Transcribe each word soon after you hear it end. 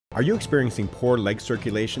Are you experiencing poor leg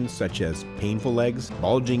circulation such as painful legs,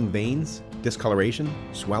 bulging veins, discoloration,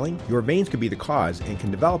 swelling? Your veins could be the cause and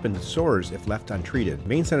can develop into sores if left untreated.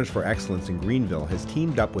 Vein Centers for Excellence in Greenville has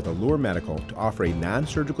teamed up with Allure Medical to offer a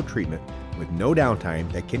non-surgical treatment with no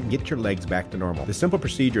downtime that can get your legs back to normal. The simple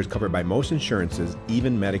procedure is covered by most insurances,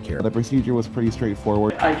 even Medicare. The procedure was pretty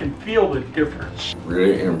straightforward. I can feel the difference.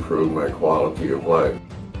 Really improved my quality of life.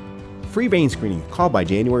 Free vein screening. Call by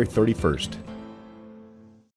January 31st.